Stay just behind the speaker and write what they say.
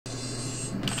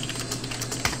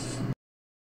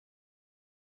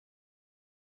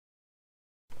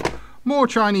More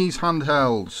Chinese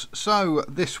handhelds. So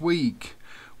this week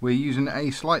we're using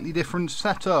a slightly different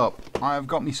setup. I've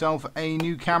got myself a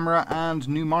new camera and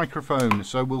new microphone,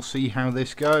 so we'll see how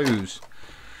this goes.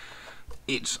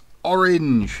 It's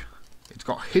orange. It's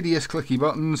got hideous clicky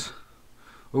buttons.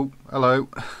 Oh, hello.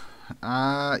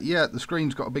 Yeah, the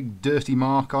screen's got a big dirty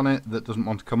mark on it that doesn't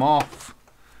want to come off.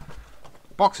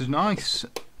 Box is nice.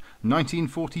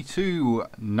 1942,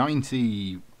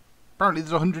 90. Apparently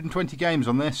there's 120 games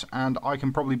on this, and I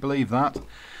can probably believe that,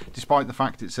 despite the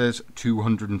fact it says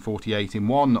 248 in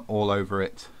one all over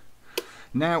it.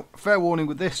 Now, fair warning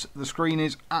with this, the screen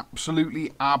is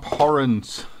absolutely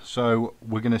abhorrent, so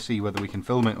we're going to see whether we can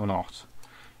film it or not.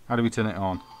 How do we turn it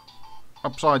on?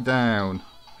 Upside down.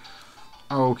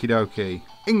 Okie dokie.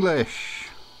 English.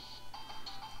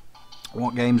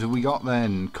 What games have we got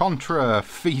then? Contra,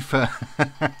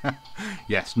 FIFA.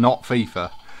 Yes, not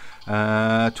FIFA.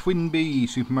 Twinbee,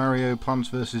 Super Mario, Plants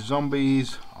vs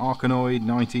Zombies, Arkanoid,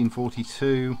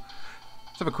 1942.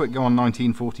 Let's have a quick go on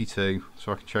 1942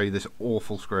 so I can show you this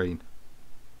awful screen.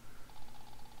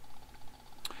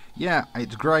 Yeah,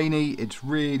 it's grainy, it's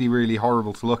really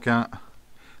horrible to look at.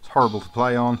 It's horrible to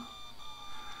play on.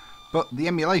 But the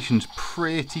emulation's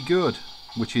pretty good,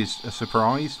 which is a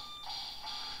surprise.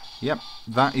 Yep,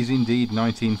 that is indeed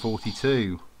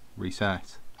 1942.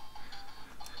 Reset.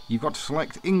 You've got to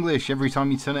select English every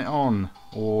time you turn it on,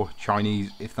 or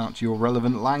Chinese if that's your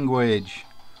relevant language.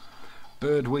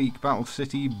 Bird Week, Battle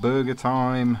City, Burger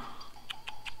Time.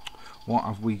 What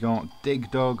have we got?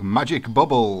 Dig Dug, Magic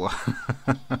Bubble.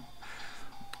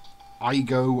 I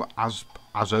go as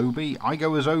Obi. I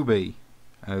go as Obi.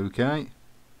 Okay.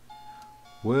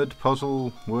 Word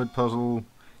Puzzle,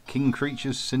 King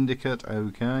Creatures Syndicate.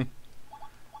 Okay.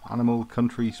 Animal,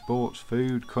 Country, Sports,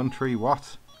 Food, Country.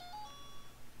 What?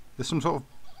 There's some sort of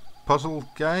puzzle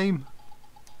game?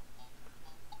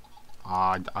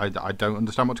 I don't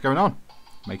understand what's going on.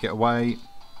 Make it away.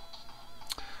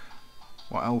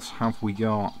 What else have we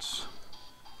got?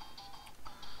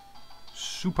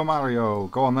 Super Mario.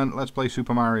 Go on then, let's play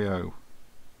Super Mario.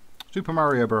 Super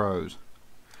Mario Bros.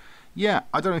 Yeah,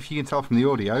 I don't know if you can tell from the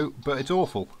audio, but it's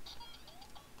awful.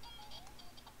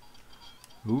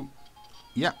 Ooh.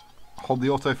 Yeah. Hold the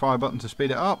auto fire button to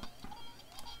speed it up.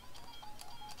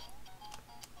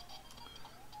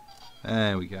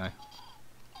 There we go.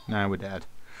 Now we're dead.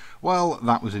 Well,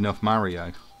 that was enough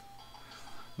Mario.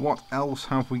 What else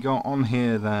have we got on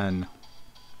here then?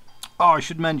 Oh, I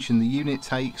should mention the unit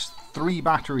takes 3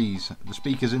 batteries. The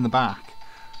speaker's in the back.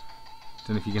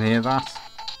 Don't know if you can hear that.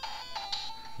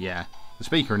 Yeah, the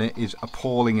speaker in it is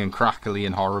appalling and crackly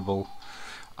and horrible.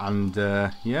 And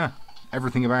yeah,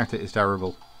 everything about it is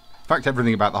terrible. In fact,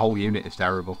 everything about the whole unit is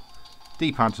terrible.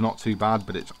 D-pad's not too bad,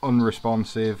 but it's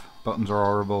unresponsive. Buttons are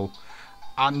horrible.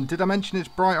 And did I mention it's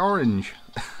bright orange?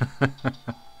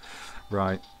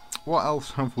 Right. What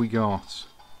else have we got?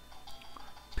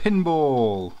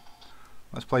 Pinball.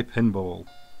 Let's play pinball.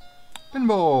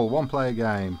 Pinball, one-player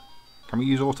game. Can we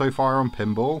use auto fire on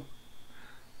pinball?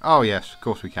 Oh yes, of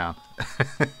course we can.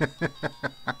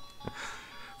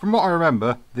 From what I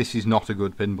remember, this is not a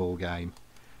good pinball game.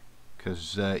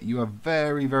 Because you have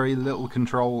very little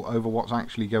control over what's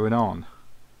actually going on.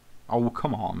 Oh,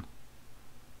 come on.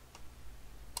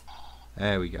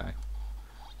 There we go.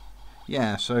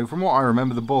 Yeah, so from what I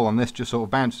remember, the ball on this just sort of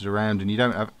bounces around and you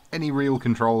don't have any real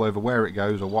control over where it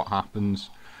goes or what happens.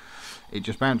 It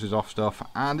just bounces off stuff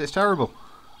and it's terrible.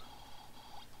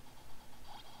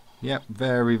 Yep,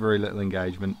 very little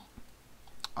engagement.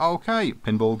 Okay,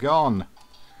 pinball gone.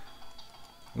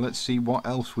 Let's see what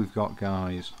else we've got,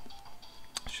 guys.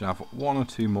 Should have 1 or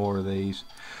 2 more of these.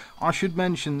 I should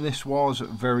mention this was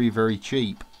very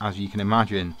cheap, as you can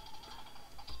imagine.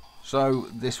 So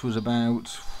this was about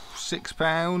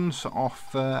 £6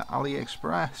 off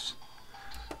Aliexpress,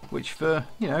 which for,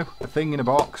 you know, a thing in a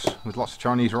box with lots of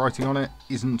Chinese writing on it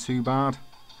isn't too bad.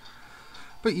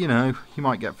 But you know, you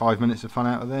might get 5 minutes of fun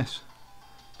out of this.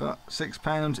 But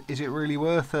 £6, is it really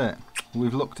worth it?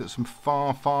 We've looked at some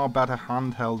far better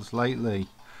handhelds lately.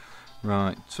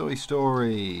 Right, Toy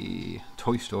Story.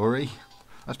 Toy Story?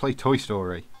 Let's play Toy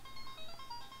Story.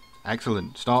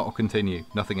 Excellent. Start or continue.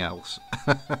 Nothing else.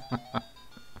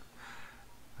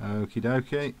 Okie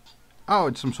dokie. Oh,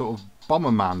 it's some sort of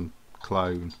Bomberman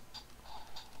clone.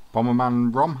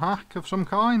 Bomberman ROM hack of some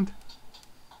kind?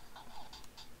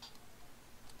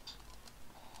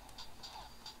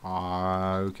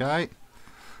 Okay.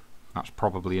 That's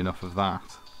probably enough of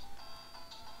that.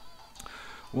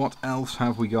 What else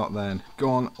have we got then? Go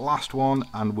on, last one,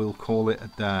 and we'll call it a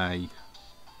day.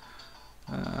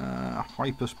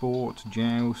 Hypersport,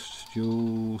 Joust,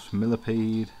 Jules,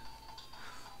 Millipede.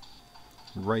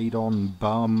 Radon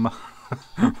bum.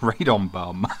 Radon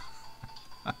bum.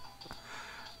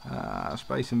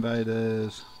 Space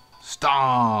Invaders.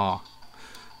 Star!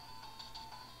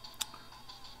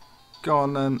 Go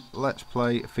on then, let's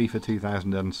play FIFA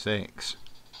 2006.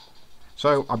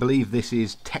 So, I believe this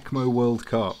is Tecmo World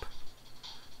Cup.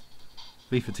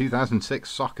 FIFA 2006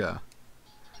 Soccer.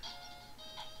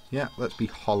 Yeah, let's be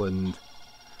Holland.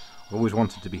 I've always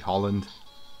wanted to be Holland.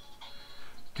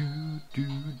 Do, do,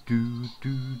 do,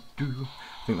 do, do.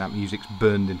 I think that music's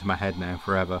burned into my head now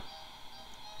forever.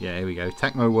 Yeah, here we go.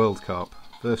 Tecmo World Cup.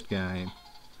 First game.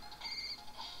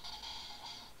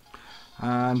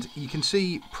 And you can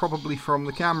see, probably from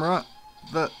the camera,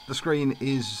 that the screen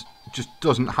just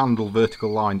doesn't handle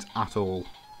vertical lines at all.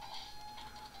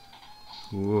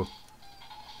 Ooh.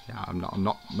 Yeah, I'm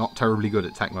not terribly good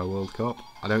at Tecmo World Cup.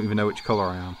 I don't even know which colour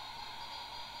I am.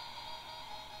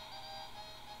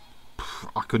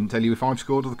 I couldn't tell you if I've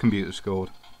scored or the computer scored.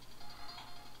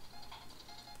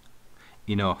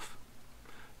 Enough.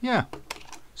 Yeah,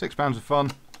 £6 of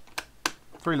fun.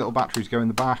 3 little batteries go in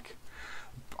the back.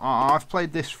 I've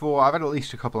played this for, I've had at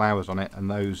least a couple hours on it,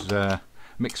 and those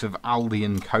mix of Aldi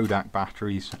and Kodak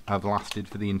batteries have lasted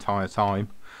for the entire time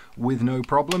with no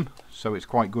problem, so it's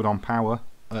quite good on power,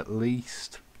 at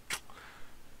least.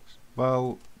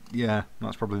 Well, yeah,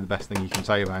 that's probably the best thing you can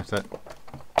say about it.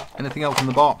 Anything else in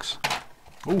the box?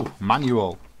 Ooh,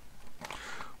 manual.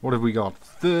 What have we got?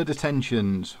 Third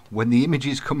attentions. When the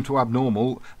images come to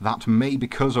abnormal, that may be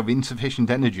because of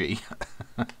insufficient energy.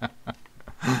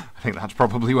 I think that's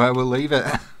probably where we'll leave it.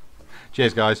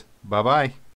 Cheers guys. Bye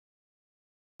bye.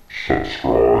 Subscribe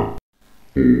for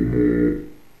more.